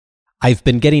I've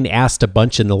been getting asked a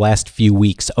bunch in the last few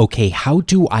weeks, okay, how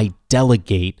do I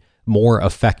delegate more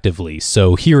effectively?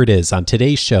 So here it is on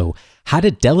today's show, how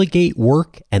to delegate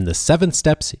work and the 7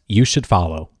 steps you should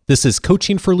follow. This is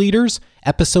Coaching for Leaders,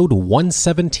 episode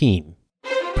 117.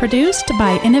 Produced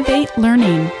by Innovate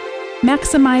Learning,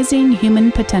 maximizing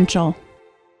human potential.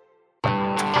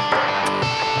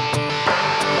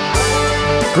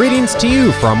 Greetings to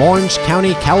you from Orange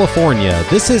County, California.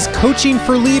 This is Coaching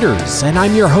for Leaders, and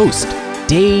I'm your host,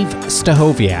 Dave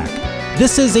Stachowiak.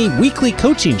 This is a weekly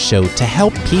coaching show to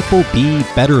help people be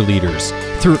better leaders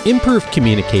through improved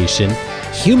communication,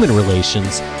 human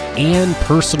relations, and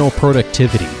personal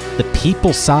productivity, the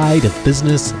people side of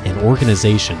business and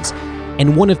organizations.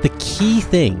 And one of the key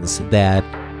things that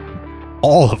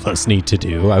all of us need to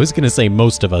do, I was going to say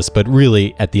most of us, but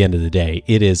really at the end of the day,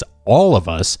 it is all of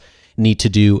us need to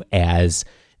do as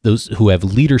those who have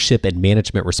leadership and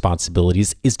management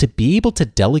responsibilities is to be able to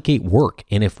delegate work.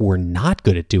 And if we're not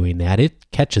good at doing that,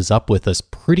 it catches up with us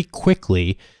pretty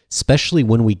quickly, especially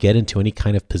when we get into any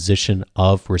kind of position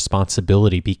of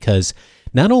responsibility, because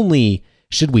not only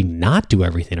should we not do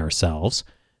everything ourselves,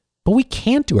 but we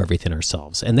can't do everything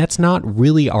ourselves. And that's not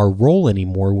really our role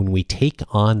anymore when we take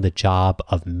on the job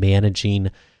of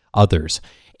managing others.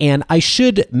 And I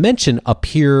should mention up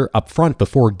front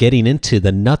before getting into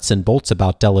the nuts and bolts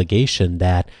about delegation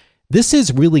that this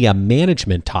is really a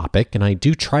management topic, and I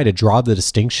do try to draw the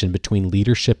distinction between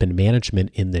leadership and management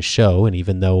in this show. And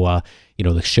even though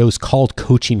the show's called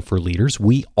Coaching for Leaders,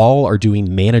 we all are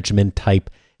doing management type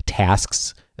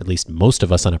tasks, at least most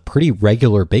of us, on a pretty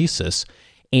regular basis.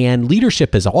 And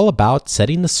leadership is all about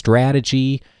setting the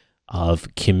strategy,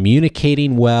 of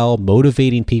communicating well,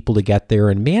 motivating people to get there,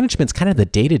 and management's kind of the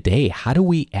day-to-day. How do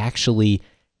we actually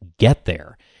get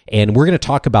there? And we're going to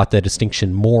talk about that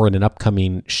distinction more in an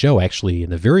upcoming show, actually, in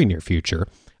the very near future.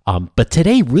 But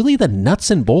today, really the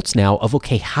nuts and bolts now of,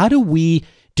 okay, how do we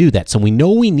do that? So we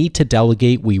know we need to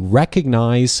delegate. We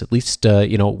recognize, at least,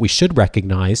 we should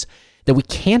recognize that we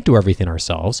can't do everything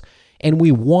ourselves, and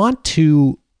we want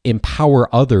to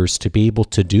empower others to be able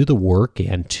to do the work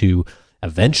and to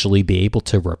eventually be able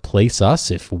to replace us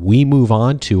if we move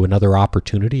on to another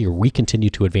opportunity or we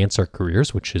continue to advance our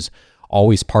careers, which is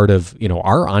always part of,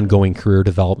 our ongoing career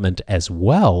development as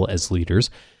well as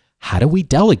leaders. How do we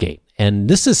delegate?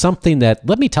 And this is something that,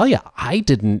 let me tell you, I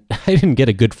didn't get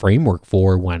a good framework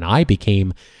for when I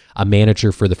became a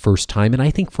manager for the first time. And I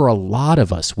think for a lot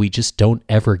of us, we just don't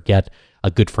ever get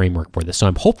a good framework for this. So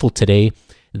I'm hopeful today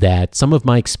that some of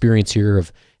my experience here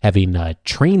of having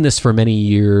trained this for many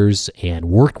years and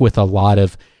worked with a lot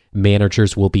of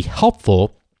managers will be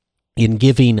helpful in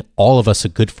giving all of us a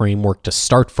good framework to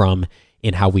start from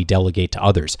in how we delegate to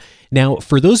others. Now,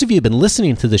 for those of you who have been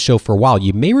listening to the show for a while,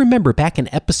 you may remember back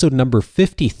in episode number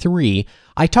 53,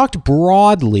 I talked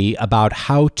broadly about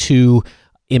how to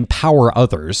empower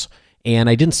others.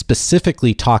 And I didn't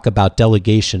specifically talk about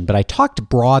delegation, but I talked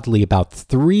broadly about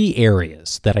 3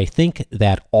 areas that I think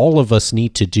that all of us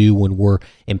need to do when we're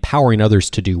empowering others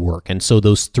to do work. And so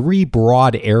those 3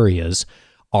 broad areas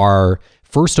are,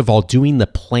 first of all, doing the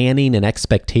planning and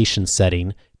expectation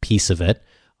setting piece of it,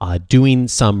 doing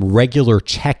some regular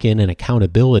check-in and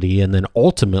accountability, and then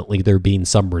ultimately there being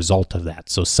some result of that.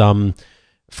 So some,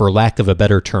 for lack of a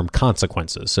better term,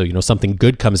 consequences. So, something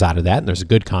good comes out of that and there's a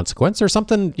good consequence, or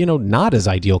something, not as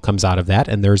ideal comes out of that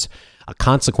and there's a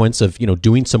consequence of,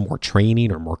 doing some more training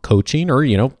or more coaching, or,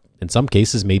 in some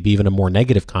cases, maybe even a more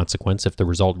negative consequence if the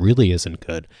result really isn't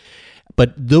good.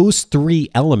 But those 3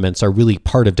 elements are really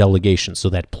part of delegation. So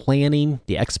that planning,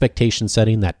 the expectation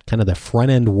setting, that kind of the front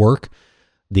end work,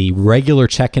 the regular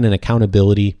check-in and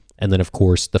accountability, and then, of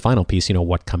course, the final piece,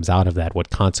 what comes out of that, what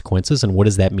consequences, and what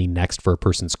does that mean next for a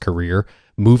person's career?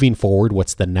 Moving forward,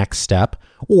 what's the next step?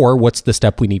 Or what's the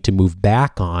step we need to move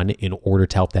back on in order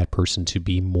to help that person to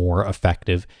be more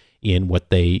effective in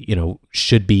what they,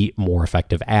 should be more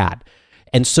effective at?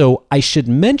 And so I should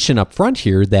mention up front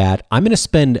here that I'm going to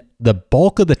spend the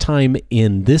bulk of the time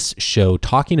in this show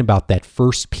talking about that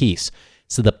first piece.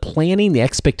 So the planning, the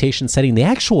expectation setting, the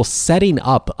actual setting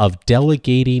up of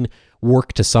delegating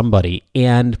work to somebody.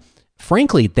 And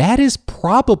frankly, that is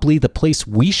probably the place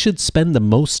we should spend the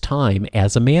most time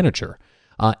as a manager.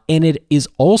 And it is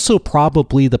also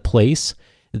probably the place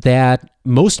that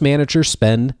most managers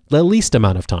spend the least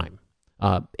amount of time.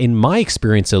 In my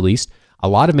experience, at least, a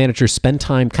lot of managers spend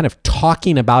time kind of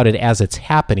talking about it as it's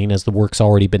happening, as the work's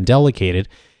already been delegated.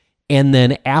 And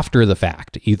then after the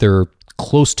fact, either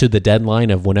close to the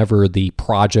deadline of whenever the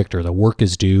project or the work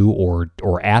is due, or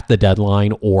at the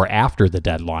deadline, or after the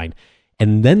deadline.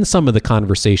 And then some of the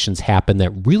conversations happen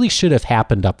that really should have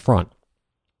happened up front.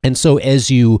 And so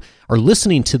as you are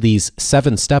listening to these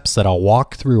 7 steps that I'll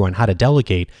walk through on how to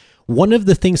delegate, one of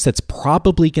the things that's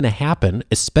probably going to happen,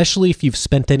 especially if you've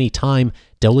spent any time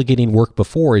delegating work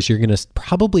before, is you're going to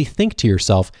probably think to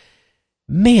yourself,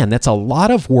 man, that's a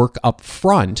lot of work up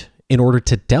front in order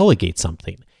to delegate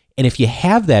something. And if you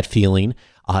have that feeling,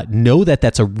 know that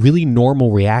that's a really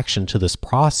normal reaction to this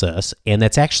process, and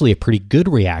that's actually a pretty good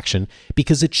reaction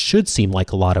because it should seem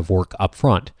like a lot of work up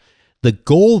front. The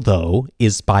goal, though,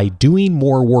 is by doing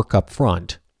more work up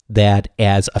front, that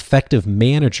as effective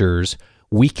managers,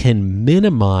 we can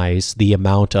minimize the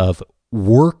amount of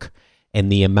work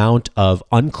and the amount of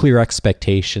unclear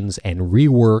expectations and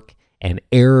rework and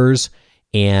errors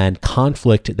and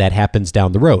conflict that happens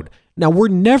down the road. Now, we're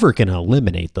never going to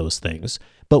eliminate those things,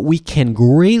 but we can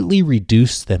greatly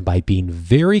reduce them by being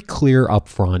very clear up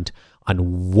front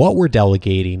on what we're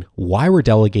delegating, why we're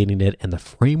delegating it, and the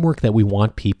framework that we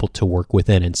want people to work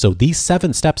within. And so these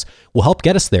 7 steps will help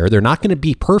get us there. They're not going to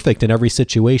be perfect in every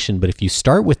situation, but if you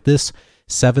start with this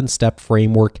 7-step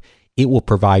framework, it will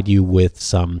provide you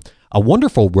with a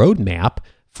wonderful roadmap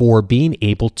for being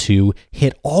able to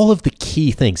hit all of the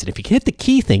key things. And if you can hit the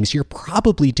key things, you're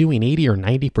probably doing 80 or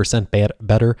 90%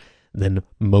 better than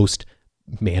most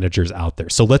managers out there.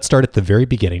 So let's start at the very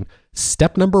beginning.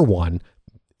 Step number 1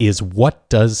 is, what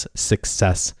does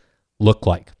success look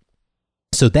like?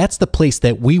 So that's the place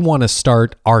that we want to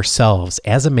start ourselves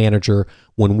as a manager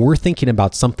when we're thinking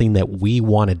about something that we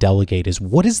want to delegate, is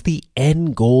what is the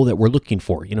end goal that we're looking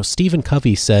for? Stephen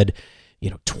Covey said,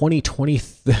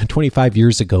 25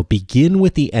 years ago, begin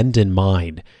with the end in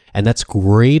mind. And that's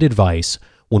great advice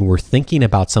when we're thinking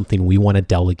about something we want to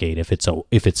delegate. If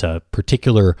it's a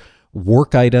particular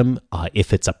work item,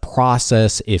 if it's a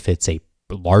process, if it's a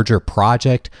larger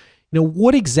project,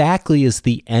 what exactly is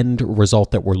the end result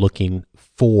that we're looking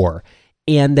for?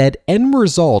 And that end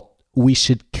result, we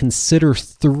should consider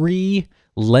 3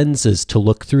 lenses to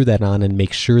look through that on and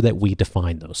make sure that we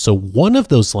define those. So one of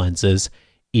those lenses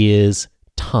is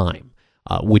time.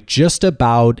 With just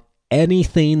about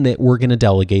anything that we're going to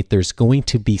delegate, there's going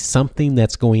to be something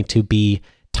that's going to be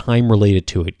time related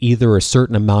to it, either a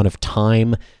certain amount of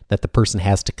time that the person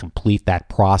has to complete that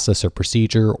process or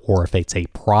procedure, or if it's a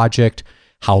project,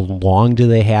 how long do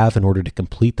they have in order to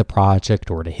complete the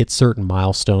project or to hit certain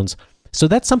milestones. So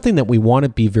that's something that we want to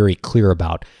be very clear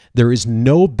about. There is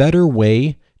no better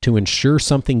way to ensure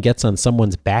something gets on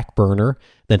someone's back burner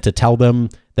than to tell them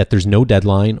that there's no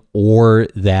deadline, or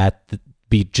that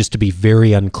to be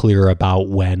very unclear about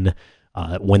when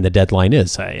the deadline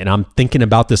is. And I'm thinking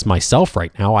about this myself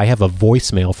right now. I have a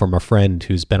voicemail from a friend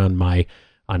who's been on my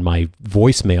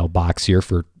voicemail box here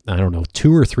for,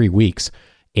 2 or 3 weeks.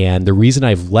 And the reason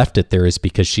I've left it there is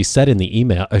because she said in the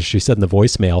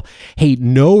voicemail, hey,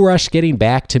 no rush getting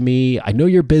back to me. I know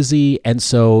you're busy, and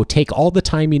so take all the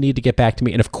time you need to get back to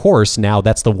me. And of course, now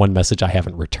that's the one message I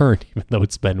haven't returned, even though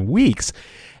it's been weeks.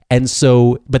 And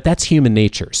so, but that's human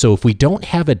nature. So if we don't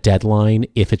have a deadline,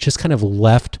 if it's just kind of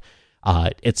left,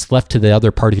 it's left to the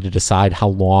other party to decide how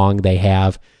long they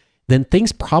have, then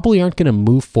things probably aren't going to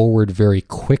move forward very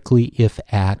quickly, if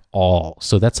at all.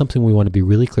 So that's something we want to be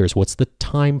really clear is, what's the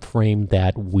time frame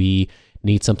that we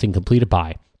need something completed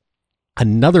by?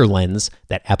 Another lens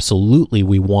that absolutely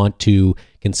we want to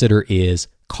consider is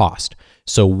cost.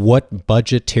 So what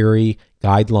budgetary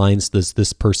guidelines does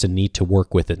this person need to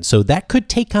work within? So that could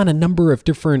take on a number of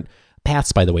different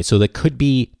paths, by the way. So that could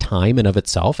be time in of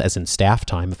itself, as in staff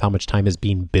time, of how much time is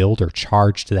being billed or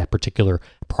charged to that particular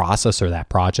process or that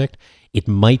project. It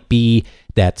might be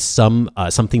that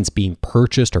something's being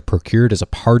purchased or procured as a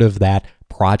part of that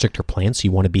project or plan. So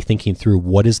you want to be thinking through,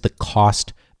 what is the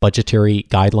cost budgetary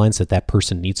guidelines that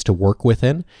person needs to work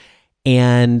within.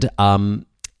 And, and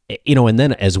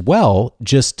then as well,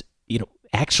 just,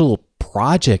 actual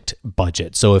project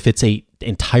budget. So if it's a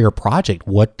entire project,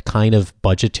 what kind of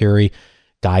budgetary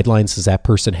guidelines does that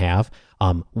person have?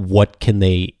 What can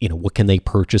they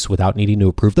purchase without needing to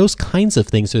approve? Those kinds of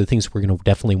things are the things we're going to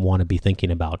definitely want to be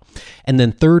thinking about. And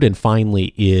then third and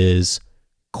finally is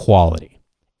quality.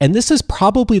 And this is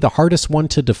probably the hardest one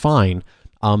to define,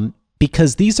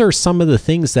 because these are some of the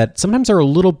things that sometimes are a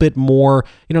little bit more,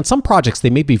 in some projects, they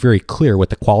may be very clear what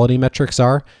the quality metrics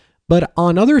are. But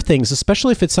on other things,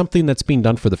 especially if it's something that's being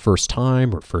done for the first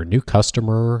time or for a new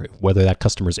customer, whether that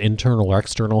customer is internal or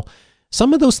external,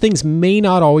 some of those things may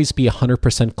not always be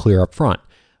 100% clear up front.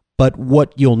 But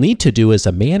what you'll need to do as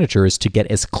a manager is to get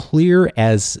as clear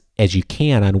as you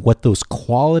can on what those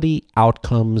quality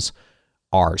outcomes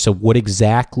are. So what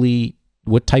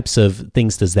types of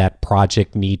things does that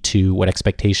project need to, what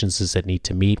expectations does it need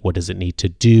to meet? What does it need to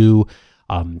do?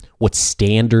 What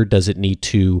standard does it need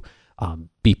to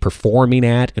be performing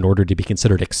at in order to be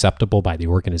considered acceptable by the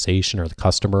organization or the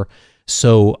customer.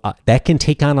 So that can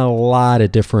take on a lot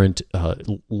of different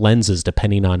lenses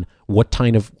depending on what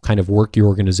kind of work your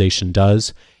organization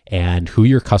does and who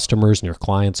your customers and your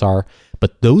clients are.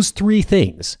 But those three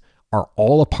things are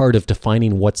all a part of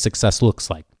defining what success looks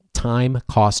like: time,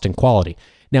 cost, and quality.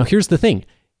 Now, here's the thing.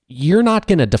 You're not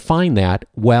going to define that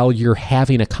while you're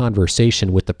having a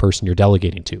conversation with the person you're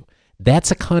delegating to.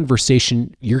 That's a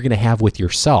conversation you're going to have with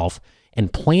yourself,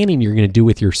 and planning you're going to do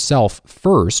with yourself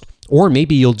first, or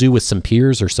maybe you'll do with some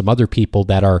peers or some other people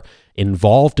that are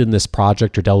involved in this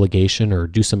project or delegation, or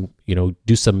get some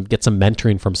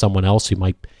mentoring from someone else who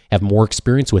might have more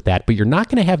experience with that. But you're not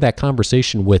going to have that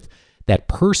conversation with that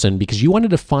person because you want to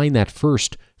define that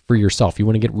first for yourself. You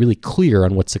want to get really clear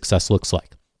on what success looks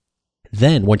like.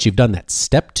 Then, once you've done that,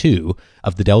 step 2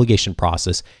 of the delegation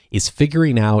process is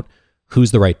figuring out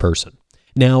who's the right person.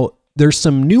 Now, there's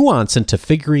some nuance into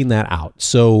figuring that out.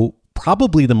 So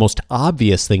probably the most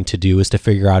obvious thing to do is to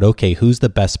figure out, okay, who's the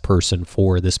best person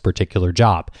for this particular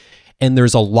job? And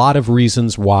there's a lot of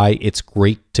reasons why it's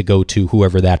great to go to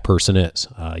whoever that person is.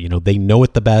 They know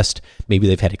it the best. Maybe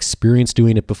they've had experience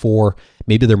doing it before.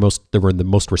 Maybe they were the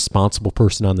most responsible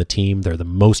person on the team. They're the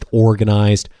most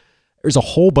organized. There's a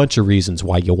whole bunch of reasons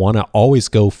why you want to always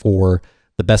go for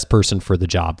the best person for the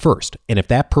job first. And if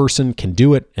that person can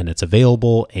do it and it's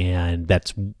available and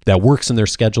that works in their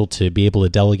schedule to be able to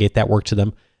delegate that work to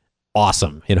them,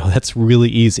 awesome. That's really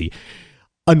easy.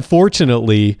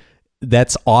 Unfortunately,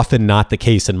 that's often not the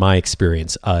case in my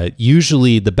experience.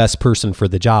 Usually the best person for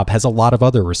the job has a lot of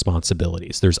other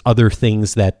responsibilities. There's other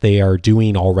things that they are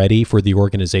doing already for the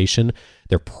organization.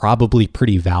 They're probably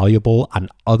pretty valuable on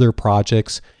other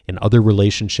projects and other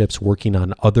relationships, working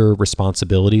on other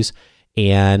responsibilities,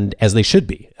 and as they should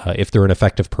be, if they're an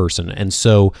effective person. And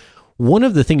so one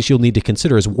of the things you'll need to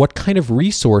consider is what kind of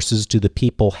resources do the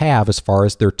people have as far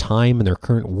as their time and their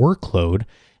current workload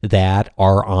that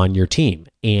are on your team.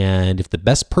 And if the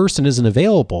best person isn't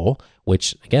available,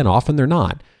 which again, often they're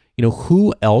not,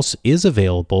 who else is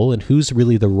available and who's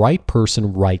really the right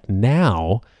person right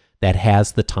now that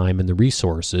has the time and the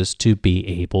resources to be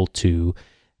able to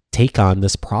take on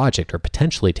this project or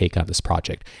potentially take on this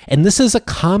project. And this is a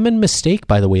common mistake,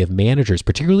 by the way, of managers,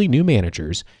 particularly new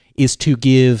managers, is to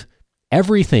give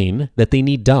everything that they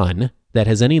need done that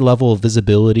has any level of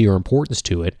visibility or importance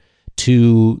to it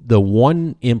to the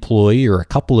one employee or a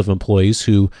couple of employees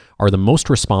who are the most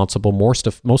responsible, most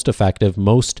effective,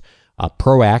 most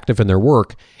proactive in their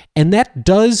work. And that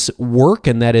does work,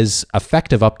 and that is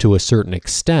effective up to a certain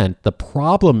extent. The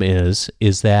problem is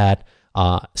that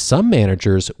some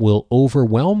managers will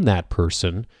overwhelm that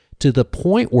person to the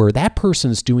point where that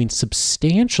person's doing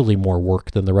substantially more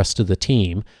work than the rest of the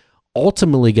team,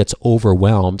 ultimately gets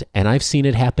overwhelmed. And I've seen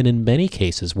it happen in many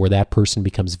cases where that person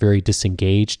becomes very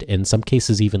disengaged, and in some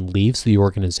cases even leaves the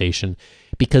organization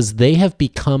because they have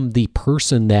become the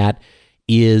person that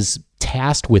is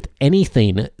tasked with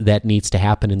anything that needs to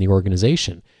happen in the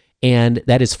organization. And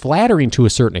that is flattering to a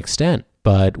certain extent.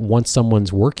 But once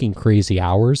someone's working crazy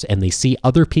hours and they see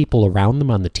other people around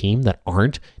them on the team that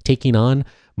aren't taking on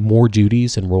more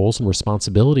duties and roles and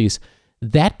responsibilities,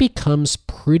 that becomes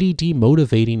pretty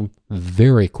demotivating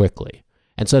very quickly.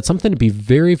 And so that's something to be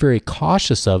very, very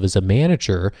cautious of as a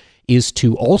manager, is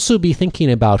to also be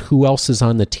thinking about who else is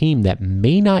on the team that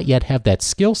may not yet have that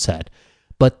skill set,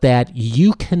 but that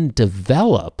you can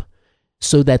develop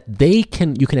so that you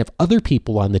can have other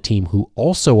people on the team who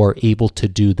also are able to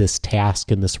do this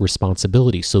task and this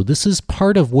responsibility. So this is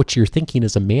part of what you're thinking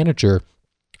as a manager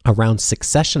around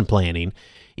succession planning,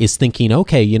 is thinking,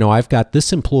 okay, I've got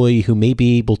this employee who may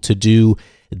be able to do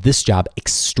this job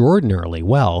extraordinarily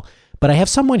well, but I have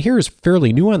someone here who's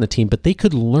fairly new on the team, but they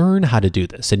could learn how to do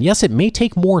this. And yes, it may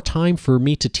take more time for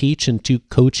me to teach and do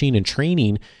coaching and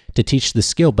training to teach the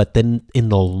skill, but then in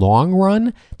the long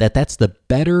run, that's the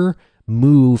better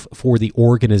move for the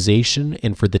organization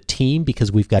and for the team,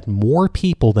 because we've got more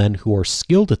people then who are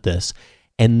skilled at this.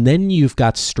 And then you've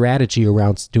got strategy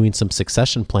around doing some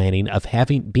succession planning of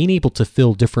being able to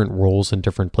fill different roles in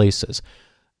different places.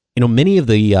 Many of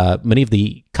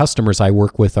the customers I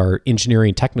work with are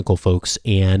engineering technical folks,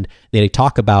 and they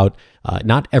talk about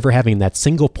not ever having that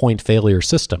single point failure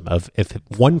system of if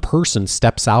one person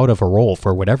steps out of a role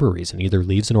for whatever reason, either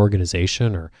leaves an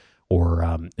organization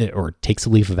or takes a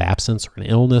leave of absence or an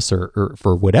illness or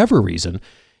for whatever reason.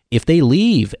 If they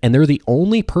leave and they're the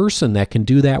only person that can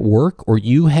do that work, or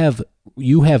you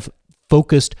have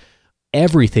focused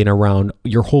everything around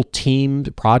your whole team,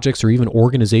 projects, or even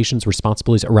organizations'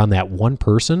 responsibilities around that one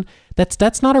person,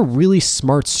 that's not a really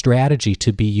smart strategy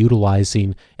to be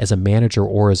utilizing as a manager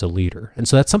or as a leader. And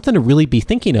so that's something to really be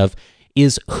thinking of,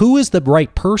 is who is the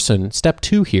right person. Step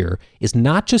 2 here is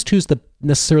not just who's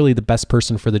necessarily the best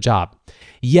person for the job.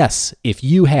 Yes, if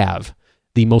you have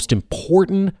the most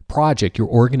important project your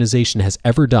organization has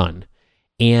ever done,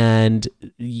 and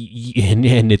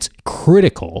it's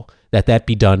critical that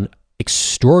be done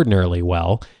extraordinarily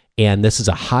well, and this is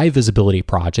a high visibility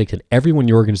project, and everyone in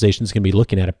your organization is going to be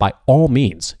looking at it, by all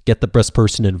means, get the best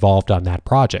person involved on that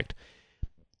project.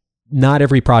 Not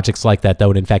every project's like that, though,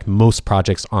 and in fact, most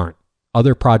projects aren't.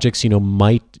 Other projects,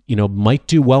 might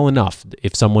do well enough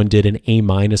if someone did an A-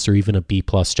 or even a B+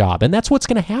 job. And that's what's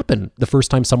going to happen the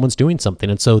first time someone's doing something.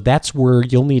 And so that's where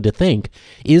you'll need to think,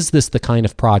 is this the kind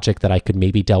of project that I could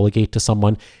maybe delegate to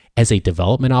someone as a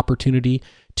development opportunity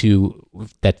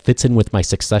that fits in with my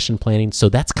succession planning? So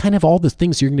that's kind of all the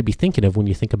things you're going to be thinking of when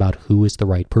you think about who is the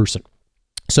right person.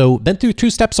 So been through 2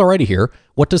 steps already here.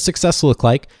 What does success look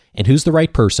like, and who's the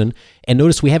right person? And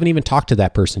notice we haven't even talked to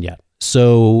that person yet.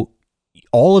 So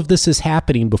all of this is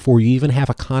happening before you even have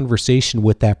a conversation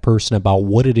with that person about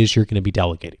what it is you're going to be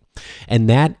delegating. And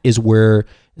that is where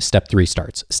step 3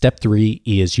 starts. Step 3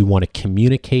 is you want to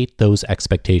communicate those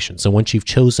expectations. So once you've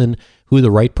chosen who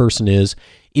the right person is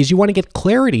you want to get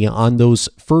clarity on those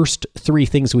first 3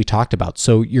 things we talked about.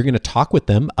 So you're going to talk with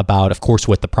them about, of course,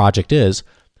 what the project is.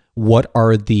 What's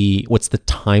the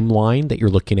timeline that you're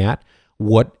looking at?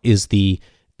 What is the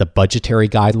budgetary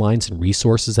guidelines and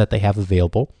resources that they have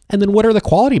available? And then what are the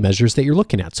quality measures that you're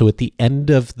looking at? So at the end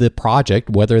of the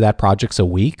project, whether that project's a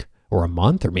week or a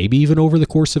month, or maybe even over the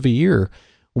course of a year,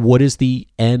 what is the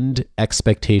end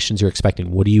expectations you're expecting?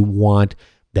 What do you want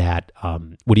that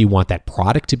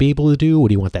product to be able to do? What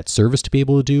do you want that service to be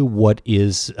able to do? What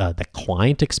is the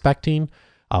client expecting?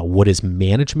 What is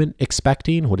management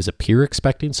expecting? What is a peer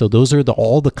expecting? So those are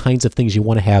all the kinds of things you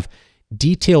want to have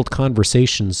detailed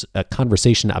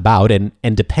conversation about, and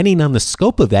depending on the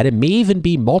scope of that, it may even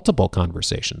be multiple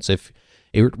conversations. If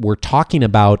we're talking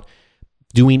about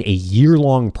doing a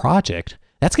year-long project,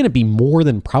 that's going to be more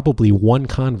than probably one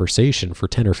conversation for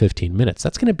 10 or 15 minutes.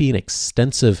 That's going to be an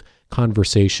extensive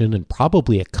conversation, and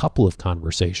probably a couple of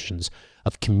conversations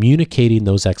of communicating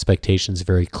those expectations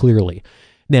very clearly.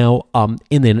 Now,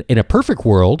 in a perfect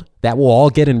world, that will all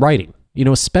get in writing,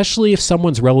 especially if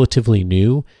someone's relatively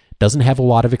new, doesn't have a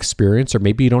lot of experience, or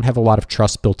maybe you don't have a lot of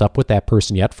trust built up with that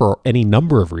person yet for any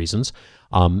number of reasons.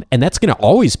 And that's going to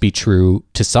always be true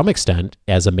to some extent.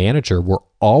 As a manager, we're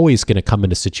always going to come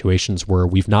into situations where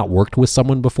we've not worked with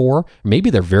someone before.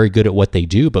 Maybe they're very good at what they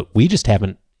do, but we just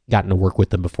haven't gotten to work with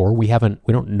them before. We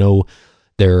don't know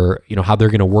how they're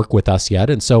going to work with us yet.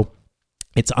 And so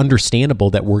it's understandable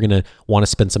that we're going to want to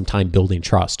spend some time building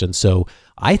trust. And so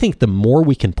I think the more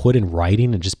we can put in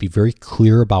writing and just be very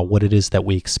clear about what it is that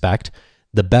we expect,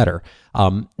 the better.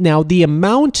 Now, the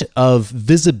amount of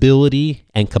visibility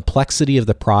and complexity of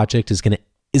the project is going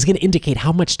to indicate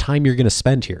how much time you're going to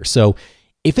spend here. So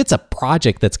if it's a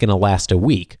project that's going to last a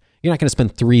week, you're not going to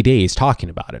spend 3 days talking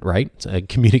about it, right?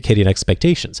 Communicating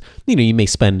expectations. You may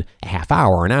spend a half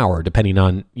hour, an hour, depending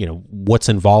on, what's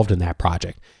involved in that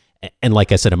project. And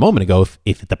like I said a moment ago,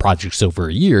 if the project's over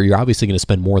a year, you're obviously going to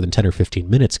spend more than 10 or 15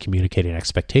 minutes communicating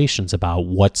expectations about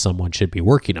what someone should be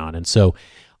working on. And so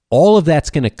all of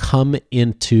that's going to come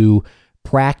into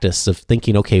practice of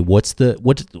thinking, okay, what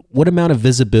amount of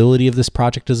visibility of this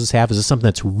project does this have? Is this something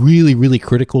that's really, really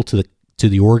critical to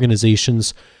the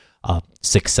organization's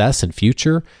success and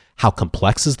future? How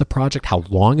complex is the project? How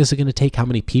long is it going to take? How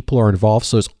many people are involved?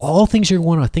 So it's all things you're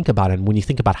going to want to think about. And when you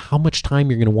think about how much time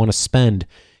you're going to want to spend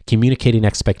communicating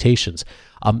expectations.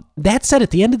 That said,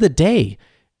 at the end of the day,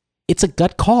 it's a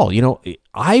gut call.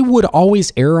 I would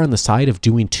always err on the side of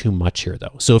doing too much here,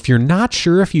 though. So if you're not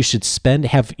sure if you should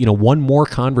have one more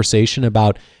conversation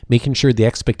about making sure the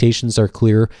expectations are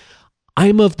clear,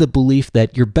 I'm of the belief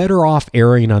that you're better off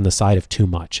erring on the side of too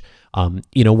much.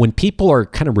 When people are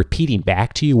kind of repeating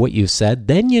back to you what you've said,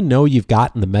 then you've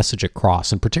gotten the message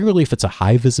across. And particularly if it's a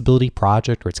high visibility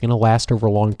project or it's going to last over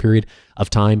a long period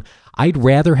of time, I'd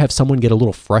rather have someone get a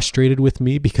little frustrated with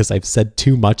me because I've said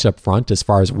too much up front as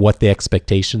far as what the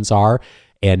expectations are,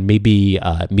 and maybe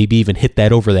even hit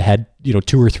that over the head,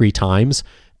 2 or 3 times,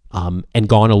 and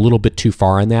gone a little bit too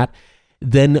far on that.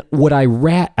 Then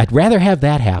I'd rather have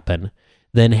that happen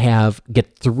than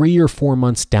get 3 or 4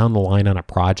 months down the line on a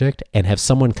project and have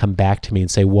someone come back to me and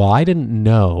say, well, I didn't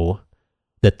know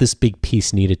that this big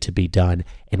piece needed to be done,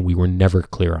 and we were never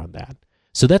clear on that.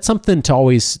 So that's something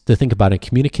to think about in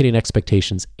communicating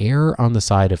expectations. Err on the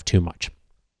side of too much.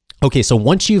 Okay, so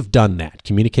once you've done that,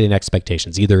 communicating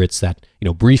expectations, either it's that,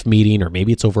 brief meeting or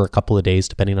maybe it's over a couple of days,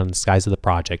 depending on the size of the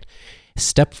project.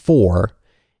 Step 4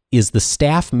 is the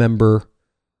staff member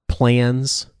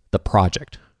plans the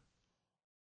project.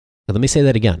 Now, let me say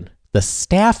that again. The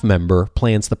staff member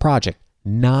plans the project,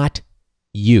 not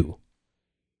you.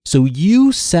 So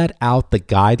you set out the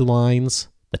guidelines,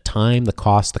 the time, the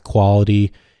cost, the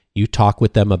quality. You talk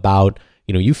with them about,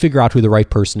 you figure out who the right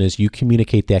person is, you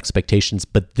communicate the expectations,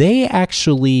 but they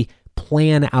actually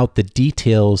plan out the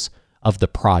details of the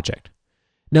project.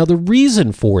 Now, the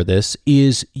reason for this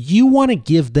is you want to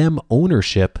give them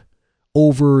ownership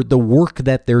over the work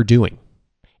that they're doing.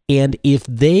 And if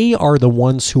they are the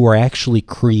ones who are actually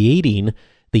creating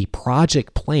the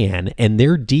project plan and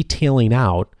they're detailing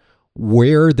out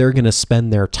where they're going to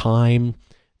spend their time,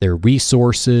 their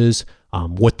resources,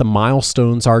 what the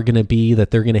milestones are going to be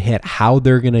that they're going to hit, how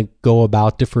they're going to go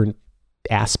about different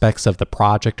aspects of the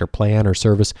project or plan or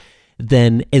service,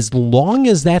 then as long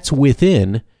as that's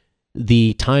within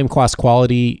the time, cost,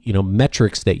 quality,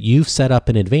 metrics that you've set up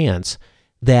in advance,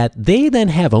 that they then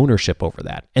have ownership over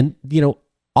that. And,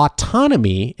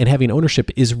 autonomy and having ownership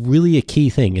is really a key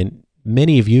thing. And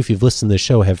many of you, if you've listened to this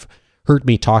show, have heard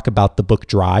me talk about the book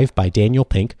Drive by Daniel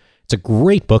Pink. It's a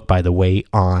great book, by the way,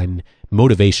 on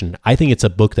motivation. I think it's a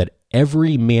book that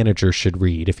every manager should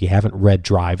read. If you haven't read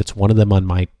Drive, it's one of them on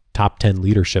my top 10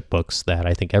 leadership books that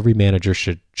I think every manager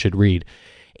should read.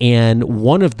 And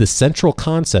one of the central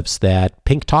concepts that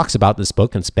Pink talks about in this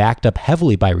book, and it's backed up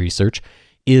heavily by research,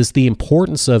 is the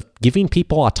importance of giving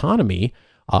people autonomy,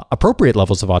 appropriate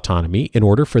levels of autonomy, in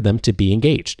order for them to be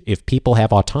engaged. If people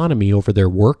have autonomy over their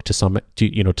work to some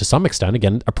extent,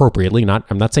 again, appropriately,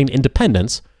 I'm not saying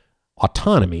independence,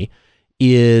 autonomy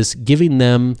is giving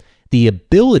them the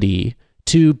ability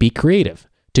to be creative,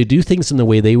 to do things in the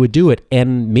way they would do it,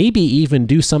 and maybe even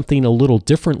do something a little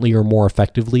differently or more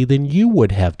effectively than you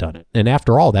would have done it. And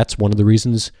after all, that's one of the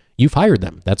reasons you've hired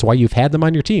them. That's why you've had them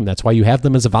on your team. That's why you have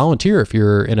them as a volunteer if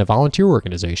you're in a volunteer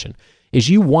organization, is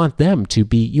you want them to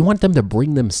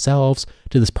bring themselves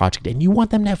to this project, and you want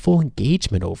them to have full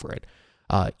engagement over it.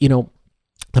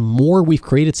 The more we've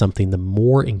created something, the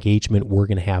more engagement we're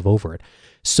going to have over it.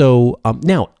 So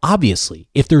now, obviously,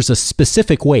 if there's a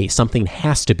specific way something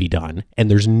has to be done and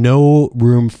there's no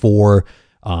room for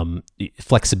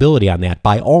flexibility on that,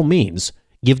 by all means,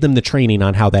 give them the training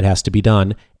on how that has to be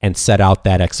done and set out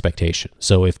that expectation.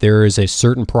 So if there is a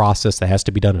certain process that has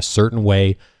to be done a certain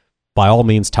way, by all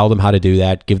means, tell them how to do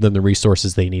that, give them the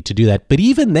resources they need to do that. But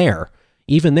even there,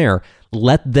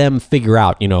 let them figure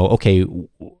out, okay,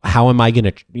 how am I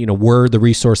going to, where the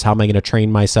resource, how am I going to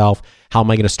train myself? How am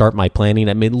I going to start my planning?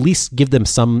 I mean, at least give them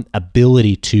some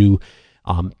ability to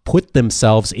put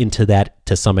themselves into that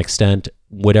to some extent,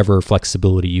 whatever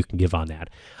flexibility you can give on that.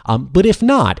 But if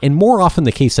not, and more often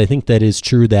the case, I think that is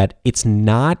true, that it's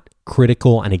not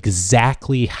critical on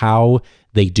exactly how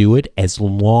they do it, as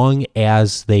long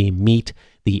as they meet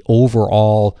the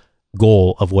overall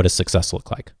goal of what a success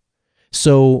looks like.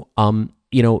 So,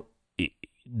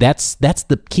 that's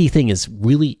the key thing, is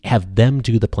really have them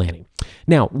do the planning.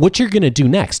 Now, what you're going to do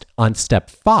next on step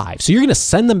 5, so you're going to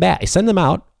send them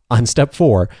out on step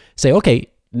 4, say, okay,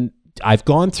 I've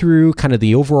gone through kind of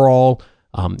the overall,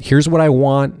 here's what I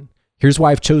want, here's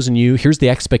why I've chosen you, here's the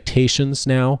expectations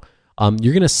now.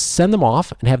 You're going to send them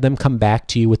off and have them come back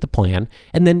to you with the plan.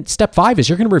 And then step 5 is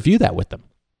you're going to review that with them.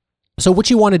 So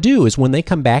what you want to do is, when they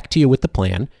come back to you with the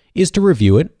plan, is to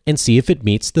review it and see if it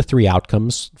meets the 3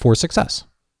 outcomes for success.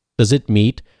 Does it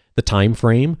meet the time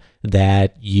frame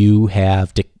that you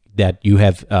have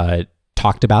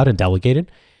talked about and delegated?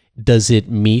 Does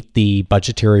it meet the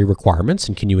budgetary requirements,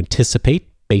 and can you anticipate,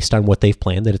 based on what they've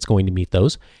planned, that it's going to meet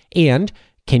those? And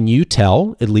can you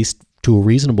tell, at least to a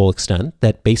reasonable extent,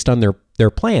 that based on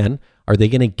their plan, are they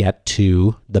going to get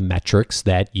to the metrics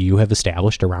that you have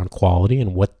established around quality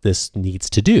and what this needs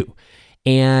to do?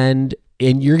 And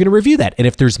you're going to review that. And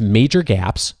if there's major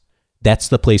gaps, that's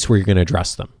the place where you're going to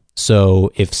address them.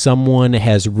 So if someone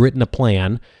has written a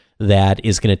plan that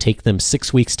is going to take them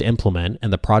 6 weeks to implement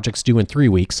and the project's due in 3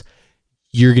 weeks,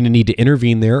 you're going to need to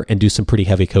intervene there and do some pretty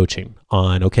heavy coaching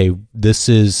on, okay, this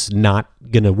is not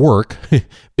going to work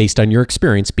based on your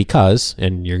experience because,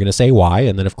 and you're going to say why,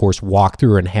 and then of course walk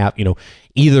through and have,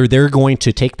 either they're going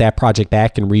to take that project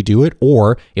back and redo it,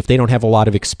 or if they don't have a lot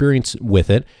of experience with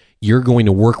it, you're going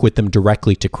to work with them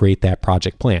directly to create that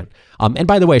project plan. And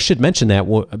by the way, I should mention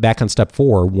that back on step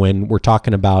 4, when we're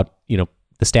talking about, the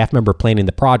staff member planning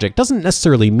the project, doesn't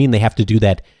necessarily mean they have to do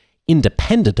that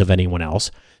independent of anyone else.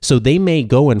 So they may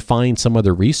go and find some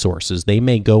other resources. They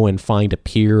may go and find a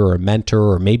peer or a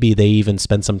mentor, or maybe they even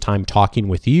spend some time talking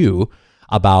with you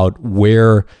about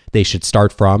where they should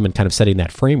start from and kind of setting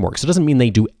that framework. So it doesn't mean they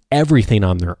do everything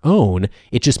on their own.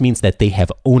 It just means that they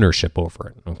have ownership over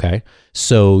it, okay?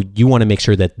 So you want to make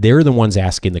sure that they're the ones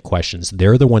asking the questions.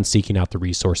 They're the ones seeking out the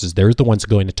resources. They're the ones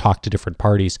going to talk to different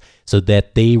parties so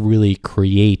that they really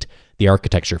create the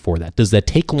architecture for that. Does that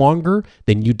take longer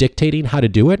than you dictating how to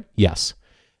do it? Yes.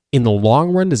 In the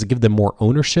long run, does it give them more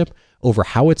ownership over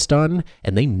how it's done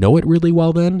and they know it really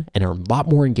well then and are a lot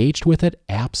more engaged with it?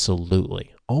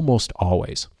 Absolutely. Almost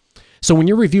always. So when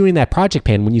you're reviewing that project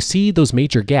plan, when you see those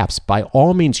major gaps, by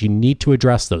all means, you need to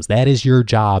address those. That is your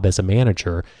job as a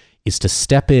manager, is to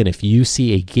step in if you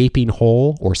see a gaping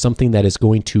hole or something that is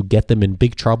going to get them in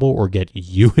big trouble or get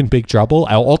you in big trouble.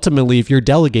 Ultimately, if you're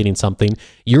delegating something,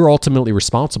 you're ultimately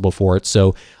responsible for it.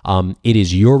 So it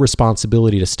is your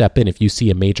responsibility to step in if you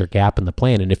see a major gap in the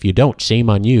plan. And if you don't, shame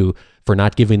on you for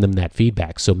not giving them that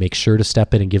feedback. So make sure to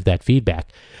step in and give that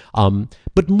feedback.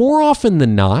 But more often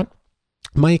than not,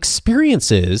 my experience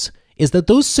is that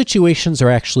those situations are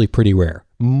actually pretty rare.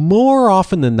 More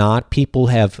often than not, people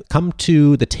have come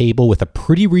to the table with a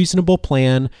pretty reasonable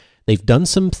plan. They've done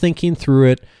some thinking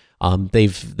through it.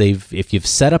 If you've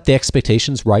set up the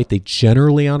expectations right, they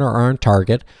generally are on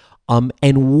target.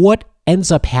 And what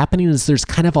ends up happening is there's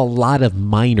kind of a lot of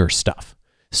minor stuff.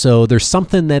 So there's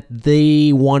something that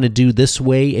they want to do this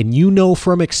way, and you know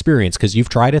from experience, because you've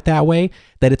tried it that way,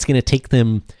 that it's going to take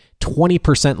them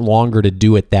 20% longer to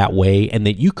do it that way, and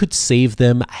that you could save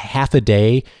them half a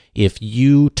day if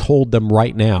you told them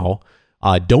right now,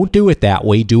 don't do it that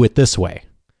way, do it this way.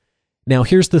 Now,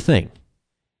 here's the thing.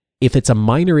 If it's a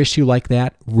minor issue like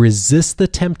that, resist the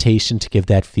temptation to give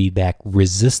that feedback.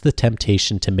 Resist the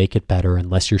temptation to make it better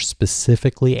unless you're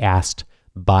specifically asked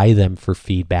by them for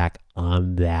feedback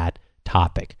on that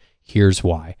topic. Here's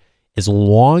why. As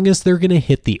long as they're going to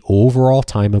hit the overall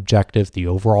time objective, the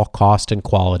overall cost and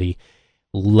quality,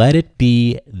 let it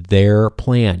be their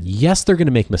plan. Yes, they're going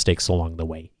to make mistakes along the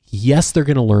way. Yes, they're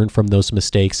going to learn from those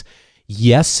mistakes.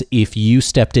 Yes, if you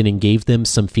stepped in and gave them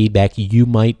some feedback, you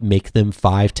might make them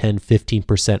 5, 10,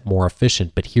 15% more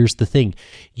efficient. But here's the thing.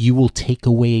 You will take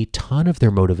away a ton of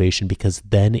their motivation because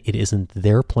then it isn't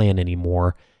their plan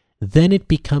anymore. Then it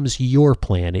becomes your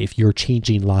plan if you're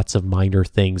changing lots of minor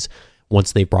things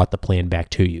once they brought the plan back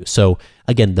to you. So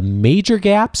again, the major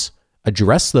gaps,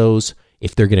 address those.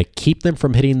 If they're going to keep them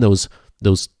from hitting those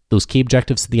key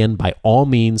objectives at the end, by all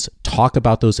means, talk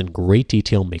about those in great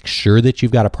detail. Make sure that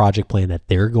you've got a project plan that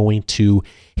they're going to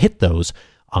hit those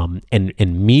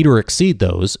and meet or exceed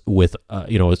those with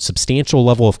a substantial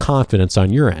level of confidence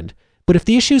on your end. But if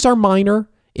the issues are minor,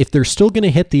 if they're still going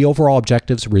to hit the overall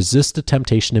objectives, resist the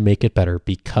temptation to make it better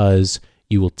because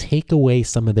you will take away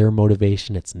some of their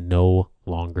motivation. It's no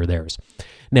longer theirs.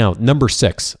 Now,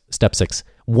 step 6,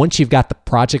 once you've got the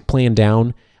project plan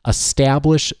down,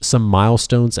 establish some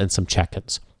milestones and some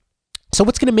check-ins. So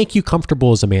what's going to make you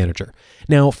comfortable as a manager?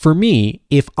 Now, for me,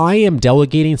 if I am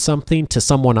delegating something to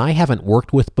someone I haven't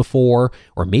worked with before,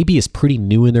 or maybe is pretty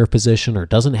new in their position or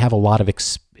doesn't have a lot of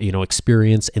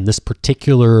experience in this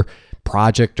particular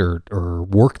project or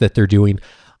work that they're doing,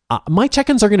 my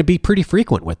check-ins are going to be pretty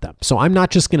frequent with them. So I'm not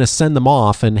just going to send them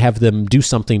off and have them do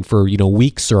something for,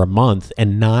 weeks or a month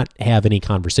and not have any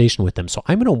conversation with them. So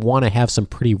I'm going to want to have some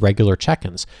pretty regular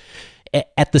check-ins.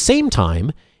 At the same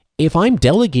time, if I'm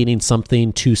delegating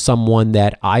something to someone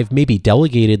that I've maybe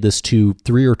delegated this to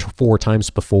 3 or 4 times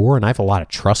before, and I have a lot of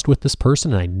trust with this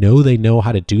person, and I know they know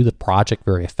how to do the project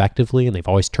very effectively, and they've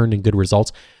always turned in good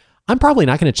results, I'm probably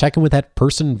not going to check in with that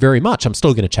person very much. I'm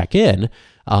still going to check in,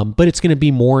 but it's going to be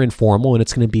more informal and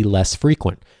it's going to be less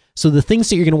frequent. So the things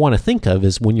that you're going to want to think of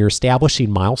is when you're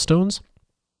establishing milestones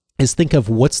is think of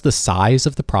what's the size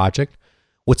of the project,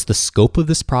 what's the scope of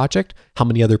this project, how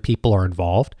many other people are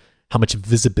involved, how much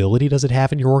visibility does it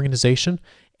have in your organization,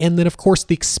 and then of course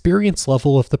the experience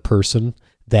level of the person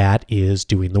that is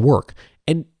doing the work.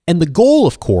 And the goal,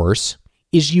 of course,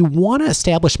 is you want to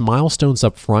establish milestones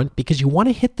up front because you want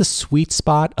to hit the sweet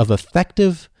spot of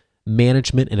effective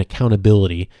management and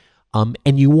accountability.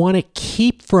 And you want to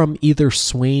keep from either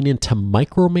swaying into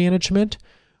micromanagement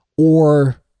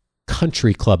or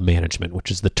country club management, which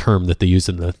is the term that they use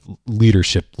in the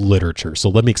leadership literature. So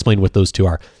let me explain what those two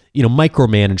are.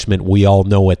 Micromanagement, we all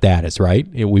know what that is, right?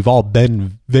 We've all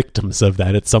been victims of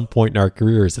that at some point in our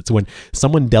careers. It's when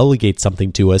someone delegates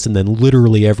something to us and then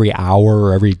literally every hour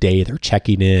or every day they're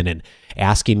checking in and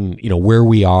asking, where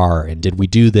we are and did we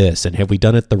do this and have we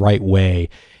done it the right way?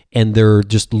 And they're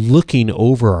just looking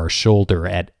over our shoulder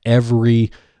at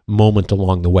every moment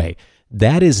along the way.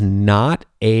 that is not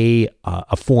a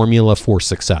formula for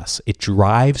success. It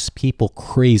drives people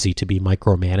crazy to be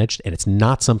micromanaged, and it's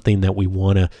not something that we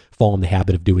want to fall in the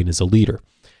habit of doing as a leader.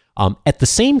 At the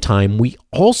same time, we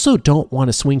also don't want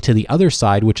to swing to the other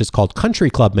side, which is called country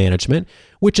club management,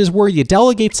 which is where you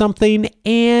delegate something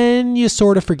and you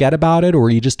sort of forget about it,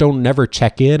 or you just don't never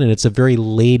check in, and it's a very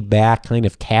laid back kind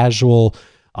of casual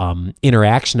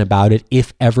interaction about it,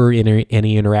 if ever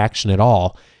any interaction at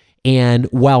all. And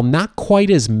while not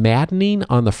quite as maddening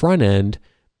on the front end,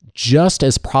 just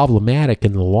as problematic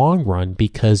in the long run,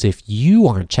 because if you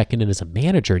aren't checking in as a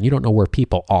manager and you don't know where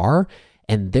people are,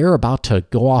 and they're about to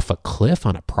go off a cliff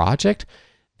on a project,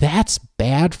 that's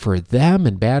bad for them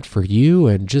and bad for you,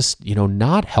 and just,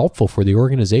 not helpful for the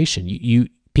organization.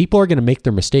 People are going to make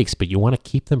their mistakes, but you want to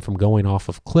keep them from going off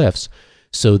of cliffs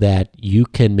so that you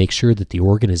can make sure that the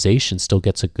organization still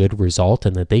gets a good result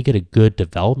and that they get a good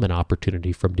development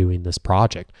opportunity from doing this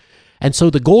project. And so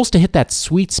the goal is to hit that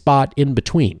sweet spot in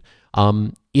between.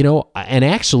 And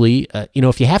actually,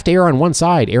 if you have to err on one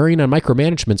side, erring on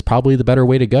micromanagement is probably the better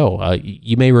way to go.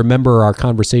 You may remember our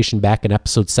conversation back in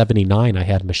episode 79. I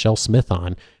had Michelle Smith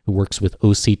on, who works with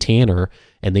OC Tanner,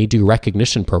 and they do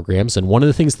recognition programs. And one of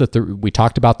the things that we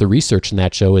talked about the research in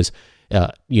that show is,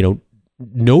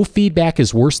 no feedback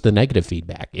is worse than negative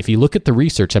feedback. If you look at the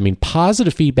research,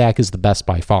 positive feedback is the best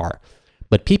by far,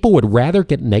 but people would rather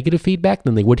get negative feedback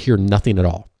than they would hear nothing at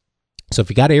all. So if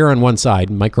you got to err on one side,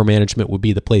 micromanagement would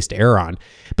be the place to err on.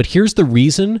 But here's the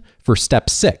reason for step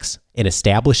 6 in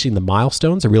establishing the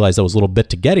milestones. I realize that was a little bit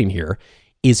to getting here,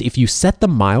 is if you set the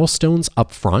milestones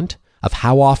up front of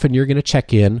how often you're going to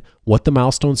check in, what the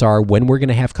milestones are, when we're going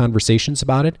to have conversations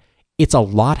about it, it's a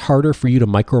lot harder for you to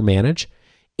micromanage.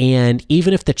 And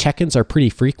even if the check-ins are pretty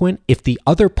frequent, if the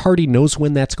other party knows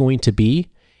when that's going to be,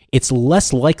 it's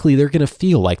less likely they're going to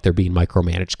feel like they're being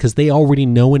micromanaged because they already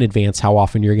know in advance how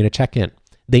often you're going to check in.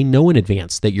 They know in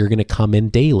advance that you're going to come in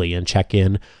daily and check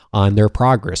in on their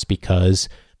progress because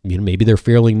maybe they're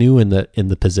fairly new in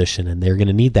the position and they're going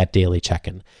to need that daily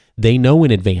check-in. They know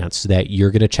in advance that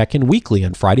you're going to check in weekly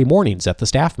on Friday mornings at the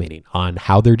staff meeting on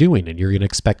how they're doing, and you're going to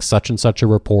expect such and such a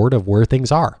report of where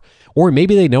things are. Or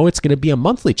maybe they know it's going to be a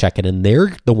monthly check-in, and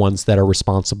they're the ones that are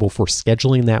responsible for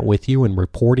scheduling that with you and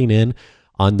reporting in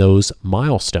on those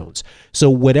milestones. So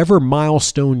whatever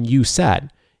milestone you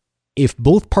set, if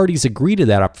both parties agree to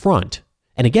that up front,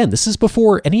 and again, this is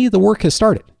before any of the work has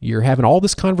started, you're having all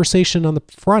this conversation on the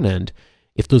front end.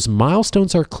 If those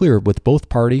milestones are clear with both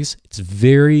parties, it's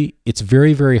very,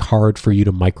 very hard for you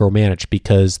to micromanage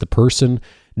because the person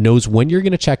knows when you're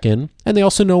going to check in, and they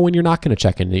also know when you're not going to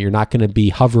check in, that you're not going to be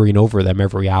hovering over them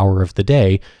every hour of the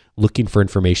day looking for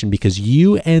information, because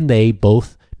you and they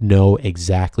both know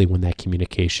exactly when that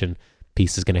communication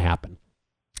piece is going to happen.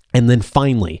 And then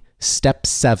finally, step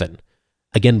 7,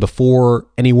 again, before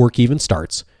any work even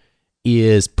starts,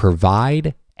 is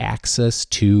provide access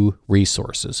to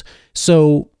resources.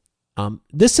 So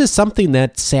this is something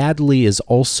that sadly is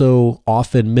also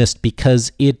often missed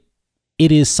because it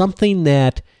is something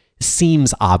that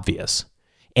seems obvious.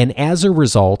 And as a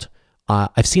result,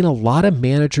 I've seen a lot of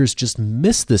managers just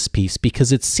miss this piece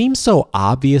because it seems so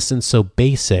obvious and so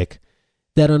basic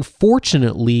that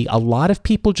unfortunately a lot of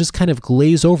people just kind of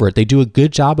glaze over it. They do a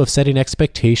good job of setting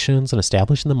expectations and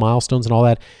establishing the milestones and all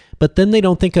that, but then they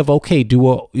don't think of, okay,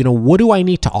 what do I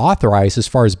need to authorize as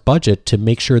far as budget to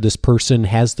make sure this person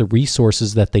has the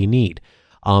resources that they need?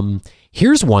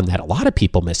 Here's one that a lot of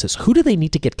people miss is, who do they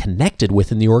need to get connected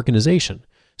with in the organization?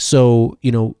 So,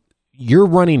 you're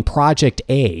running Project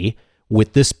A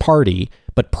with this party,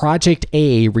 but Project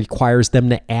A requires them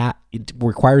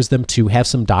to have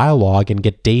some dialogue and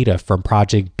get data from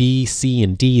Project B, C,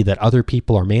 and D that other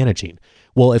people are managing.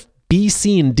 Well, if B,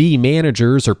 C, and D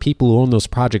managers or people who own those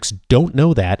projects don't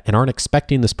know that and aren't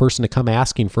expecting this person to come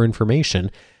asking for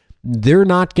information, they're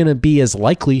not going to be as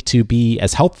likely to be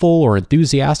as helpful or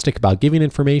enthusiastic about giving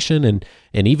information. And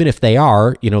even if they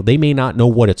are, they may not know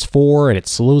what it's for, and it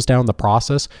slows down the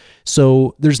process.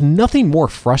 So there's nothing more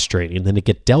frustrating than to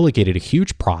get delegated a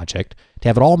huge project, to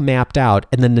have it all mapped out,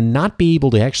 and then to not be able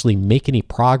to actually make any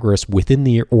progress within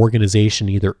the organization,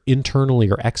 either internally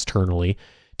or externally,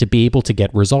 to be able to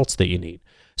get results that you need.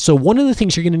 So one of the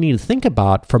things you're going to need to think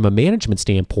about from a management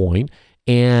standpoint,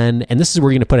 and this is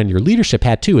where you're going to put on your leadership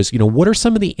hat too, is, what are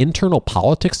some of the internal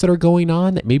politics that are going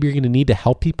on that maybe you're going to need to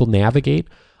help people navigate?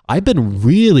 I've been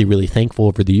really, really thankful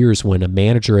over the years when a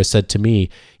manager has said to me,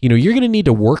 you're going to need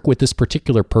to work with this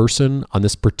particular person on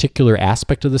this particular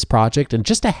aspect of this project, and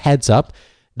just a heads up,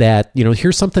 that,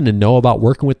 here's something to know about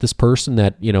working with this person,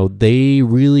 that, they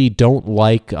really don't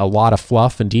like a lot of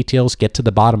fluff and details. Get to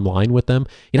the bottom line with them.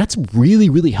 That's really,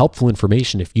 really helpful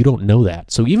information if you don't know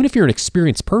that. So even if you're an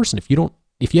experienced person, if you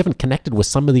haven't connected with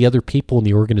some of the other people in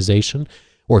the organization,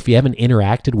 or if you haven't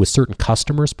interacted with certain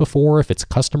customers before, if it's a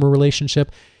customer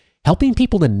relationship, helping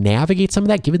people to navigate some of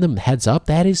that, giving them heads up,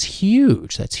 that is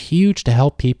huge. That's huge to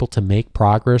help people to make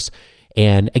progress.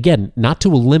 And again, not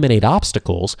to eliminate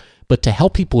obstacles, but to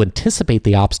help people anticipate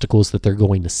the obstacles that they're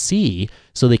going to see,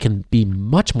 so they can be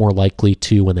much more likely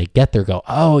to, when they get there, go,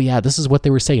 oh yeah, this is what they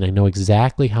were saying. I know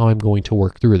exactly how I'm going to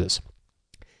work through this.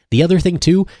 The other thing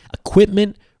too,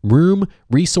 equipment, room,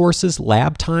 resources,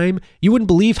 lab time. You wouldn't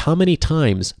believe how many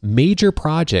times major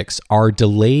projects are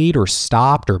delayed or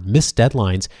stopped or missed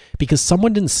deadlines because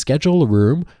someone didn't schedule a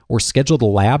room or schedule the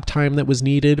lab time that was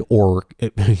needed, or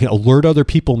alert other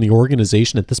people in the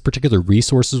organization that this particular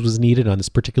resources was needed on this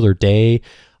particular day,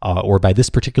 or by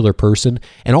this particular person.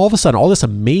 And all of a sudden, all this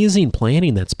amazing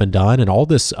planning that's been done and all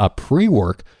this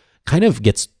pre-work kind of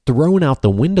gets thrown out the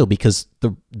window because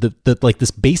the like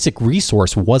this basic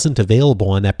resource wasn't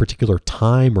available on that particular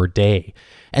time or day.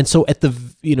 And so at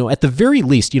the very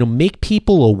least, make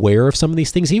people aware of some of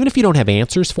these things, even if you don't have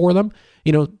answers for them.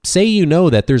 Say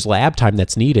that there's lab time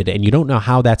that's needed and you don't know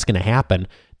how that's going to happen.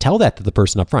 Tell that to the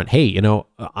person up front. Hey,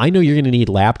 I know you're going to need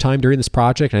lab time during this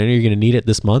project, and I know you're going to need it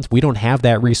this month. We don't have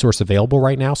that resource available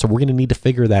right now, so we're going to need to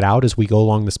figure that out as we go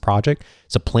along this project.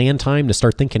 So plan time to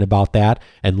start thinking about that,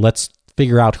 and let's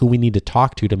figure out who we need to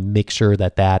talk to make sure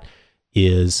that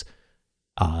is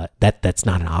that's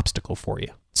not an obstacle for you.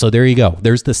 So there you go.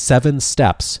 There's the 7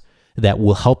 steps that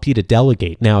will help you to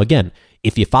delegate. Now, again,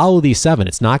 if you follow these 7,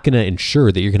 it's not going to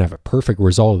ensure that you're going to have a perfect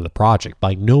result of the project.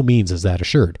 By no means is that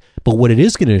assured. But what it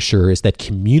is going to assure is that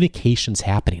communication's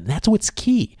happening. That's what's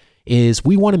key, is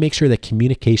we want to make sure that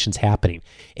communication's happening.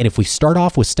 And if we start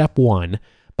off with step 1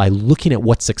 by looking at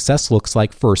what success looks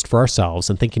like first for ourselves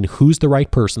and thinking who's the right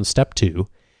person, step 2,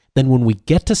 then when we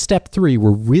get to step 3,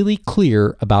 we're really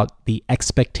clear about the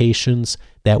expectations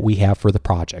that we have for the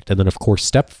project. And then, of course,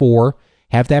 step 4,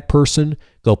 have that person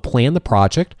go plan the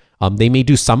project. They may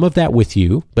do some of that with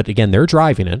you, but again, they're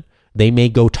driving it. They may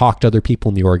go talk to other people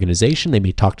in the organization. They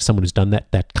may talk to someone who's done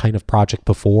that kind of project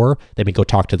before. They may go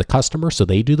talk to the customer, so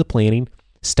they do the planning.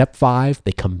 Step 5,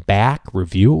 they come back,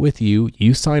 review it with you.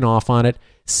 You sign off on it.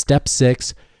 Step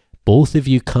 6, both of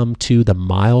you come to the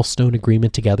milestone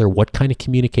agreement together. What kind of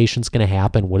communication is going to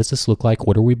happen? What does this look like?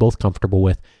 What are we both comfortable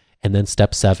with? And then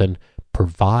step 7,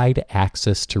 provide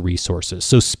access to resources.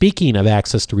 So speaking of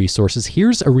access to resources,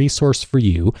 here's a resource for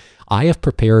you. I have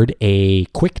prepared a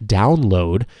quick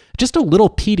download, just a little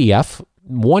PDF,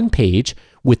 1 page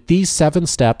with these 7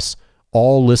 steps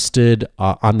all listed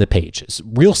on the page. It's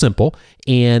real simple.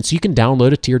 And so you can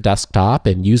download it to your desktop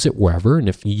and use it wherever. And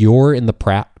if you're in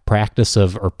the practice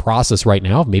of or process right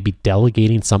now of maybe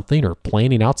delegating something or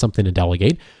planning out something to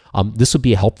delegate, this would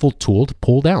be a helpful tool to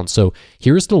pull down. So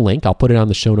here's the link. I'll put it on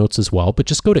the show notes as well, but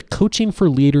just go to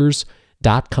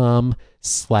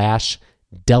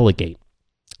coachingforleaders.com/delegate.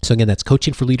 So again, that's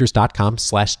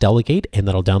coachingforleaders.com/delegate, and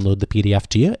that'll download the PDF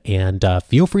to you. And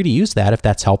feel free to use that if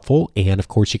that's helpful. And of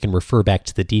course, you can refer back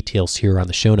to the details here on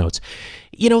the show notes.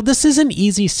 This isn't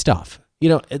easy stuff.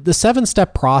 The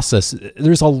 7-step process,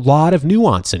 there's a lot of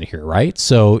nuance in here, right?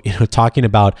 So, talking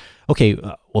about, okay,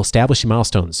 well, establishing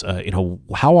milestones,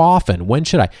 how often, when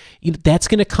should I? That's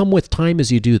going to come with time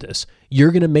as you do this.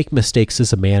 You're going to make mistakes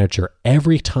as a manager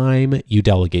every time you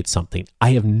delegate something.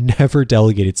 I have never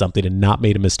delegated something and not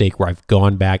made a mistake where I've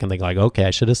gone back and think like, okay,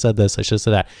 I should have said this, I should have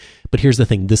said that. But here's the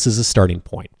thing, this is a starting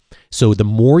point. So the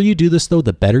more you do this, though,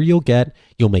 the better you'll get.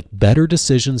 You'll make better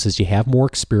decisions as you have more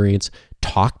experience.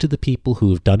 Talk to the people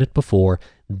who have done it before.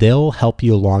 They'll help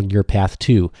you along your path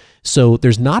too. So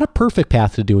there's not a perfect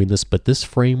path to doing this, but this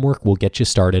framework will get you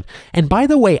started. And by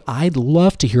the way, I'd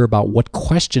love to hear about what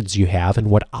questions you have and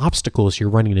what obstacles you're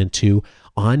running into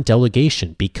on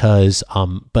delegation, because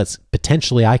but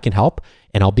potentially I can help,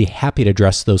 and I'll be happy to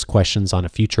address those questions on a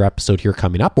future episode here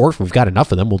coming up. Or if we've got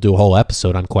enough of them, we'll do a whole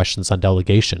episode on questions on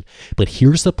delegation. But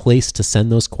here's the place to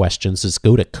send those questions, is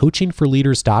go to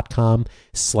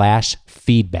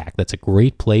coachingforleaders.com/feedback. That's a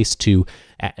great place to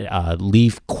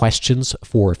leave questions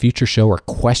for a future show or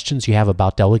questions you have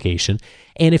about delegation.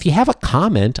 And if you have a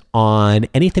comment on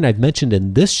anything I've mentioned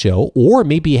in this show, or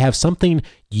maybe you have something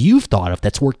you've thought of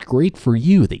that's worked great for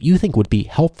you that you think would be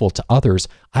helpful to others,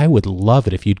 I would love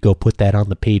it if you'd go put that on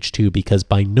the page too, because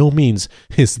by no means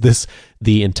is this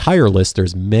the entire list.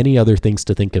 There's many other things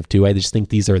to think of too. I just think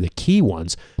these are the key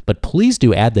ones, but please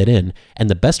do add that in. And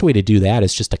the best way to do that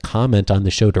is just to comment on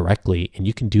the show directly. And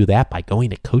you can do that by going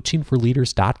to coachingforleaders.com/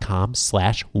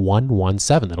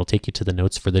 coachingforleaders.com/117. That'll take you to the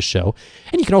notes for this show.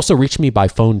 And you can also reach me by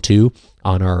phone too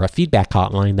on our feedback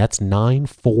hotline. That's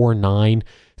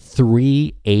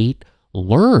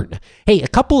 949-38-LEARN. Hey, a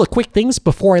couple of quick things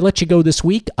before I let you go this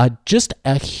week. Just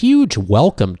a huge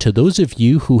welcome to those of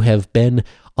you who have been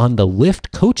on the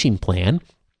Lift coaching plan.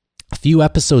 A few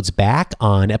episodes back,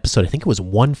 on episode, I think it was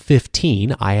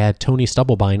 115, I had Tony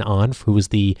Stubblebine on, who is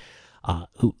the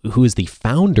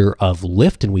founder of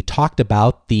Lift, and we talked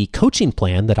about the coaching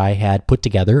plan that I had put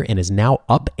together and is now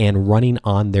up and running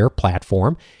on their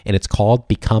platform, and it's called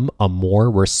Become a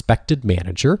More Respected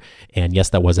Manager. And yes,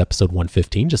 that was episode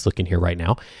 115, just looking here right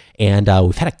now. And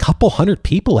we've had a couple hundred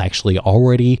people actually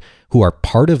already who are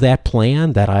part of that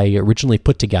plan that I originally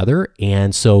put together.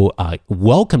 And so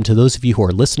welcome to those of you who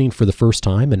are listening for the first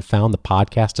time and found the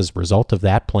podcast as a result of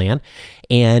that plan.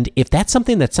 And if that's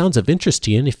something that sounds of interest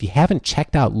to you, and if you haven't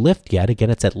checked out Lift yet, again,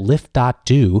 it's at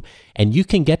lift.do, and you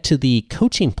can get to the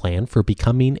coaching plan for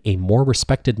becoming a more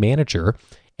respected manager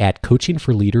at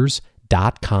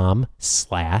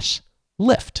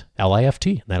coachingforleaders.com/lift,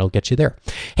 L-I-F-T. That'll get you there.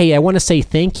 Hey, I want to say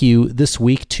thank you this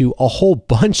week to a whole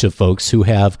bunch of folks who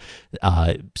have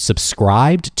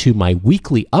subscribed to my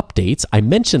weekly updates. I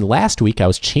mentioned last week I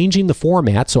was changing the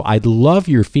format, so I'd love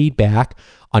your feedback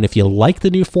on if you like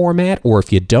the new format or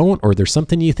if you don't, or there's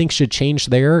something you think should change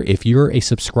there. If you're a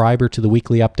subscriber to the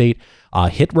weekly update,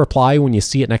 hit reply when you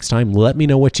see it next time. Let me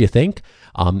know what you think,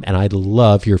 and I'd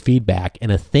love your feedback.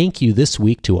 And a thank you this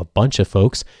week to a bunch of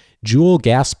folks: Jewel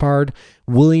Gaspard,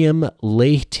 William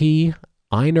Leahy,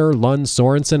 Einar Lund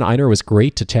Sorensen. Einar, was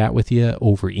great to chat with you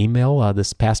over email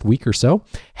this past week or so.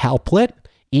 Hal Plitt,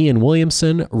 Ian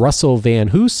Williamson, Russell Van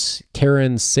Hoos,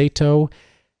 Karen Sato,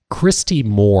 Christy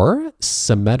Moore,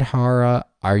 Sumedhara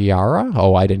Ayara.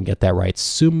 Oh, I didn't get that right.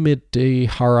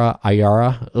 Sumedhara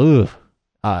Ayara.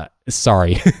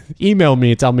 Sorry. Email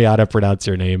me, tell me how to pronounce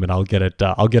your name, and I'll get it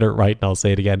right, and I'll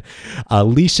say it again.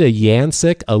 Alicia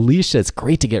Yancic. Alicia, it's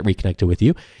great to get reconnected with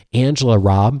you. Angela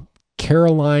Robb,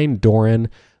 Caroline Doran,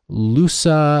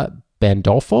 Lusa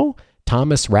Bandolfo,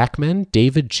 Thomas Rackman,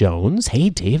 David Jones. Hey,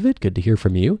 David, good to hear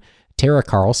from you. Tara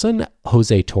Carlson,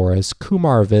 Jose Torres,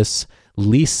 Kumar Vis,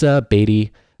 Lisa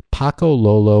Beatty, Paco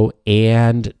Lolo,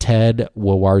 and Ted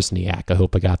Wawarzniak. I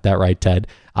hope I got that right, Ted.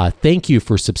 Thank you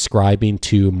for subscribing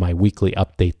to my weekly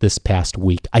update this past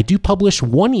week. I do publish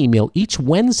one email each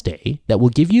Wednesday that will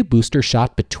give you a booster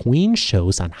shot between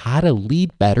shows on how to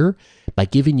lead better by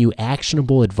giving you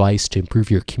actionable advice to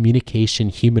improve your communication,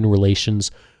 human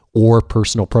relations, or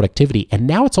personal productivity. And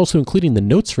now it's also including the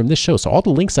notes from this show. So all the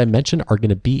links I mentioned are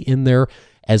going to be in there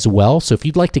as well. So if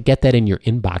you'd like to get that in your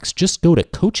inbox, just go to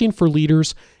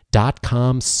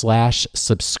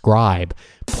coachingforleaders.com/subscribe.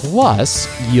 Plus,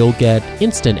 you'll get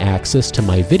instant access to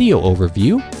my video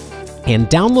overview and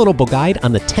downloadable guide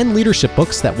on the 10 leadership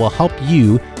books that will help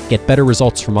you get better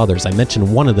results from others. I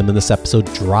mentioned one of them in this episode,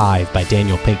 Drive by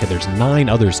Daniel Pink, and there's 9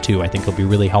 others too I think will be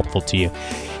really helpful to you.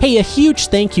 Hey, a huge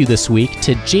thank you this week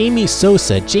to Jamie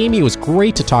Sosa. Jamie, it was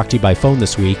great to talk to you by phone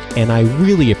this week, and I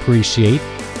really appreciate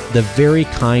the very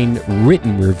kind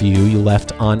written review you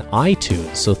left on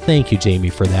iTunes. So thank you, Jamie,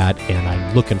 for that, and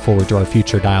I'm looking forward to our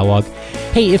future dialogue.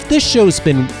 Hey, if this show's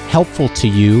been helpful to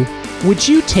you, would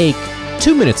you take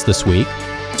 2 minutes this week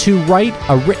to write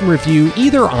a written review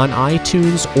either on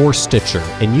iTunes or Stitcher?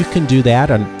 And you can do that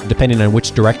depending on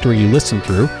which directory you listen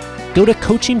through. Go to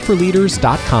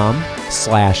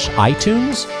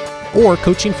coachingforleaders.com/iTunes or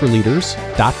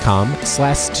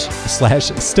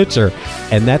coachingforleaders.com/Stitcher.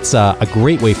 And that's a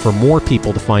great way for more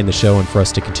people to find the show and for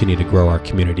us to continue to grow our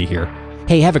community here.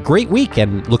 Hey, have a great week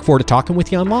and look forward to talking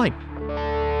with you online.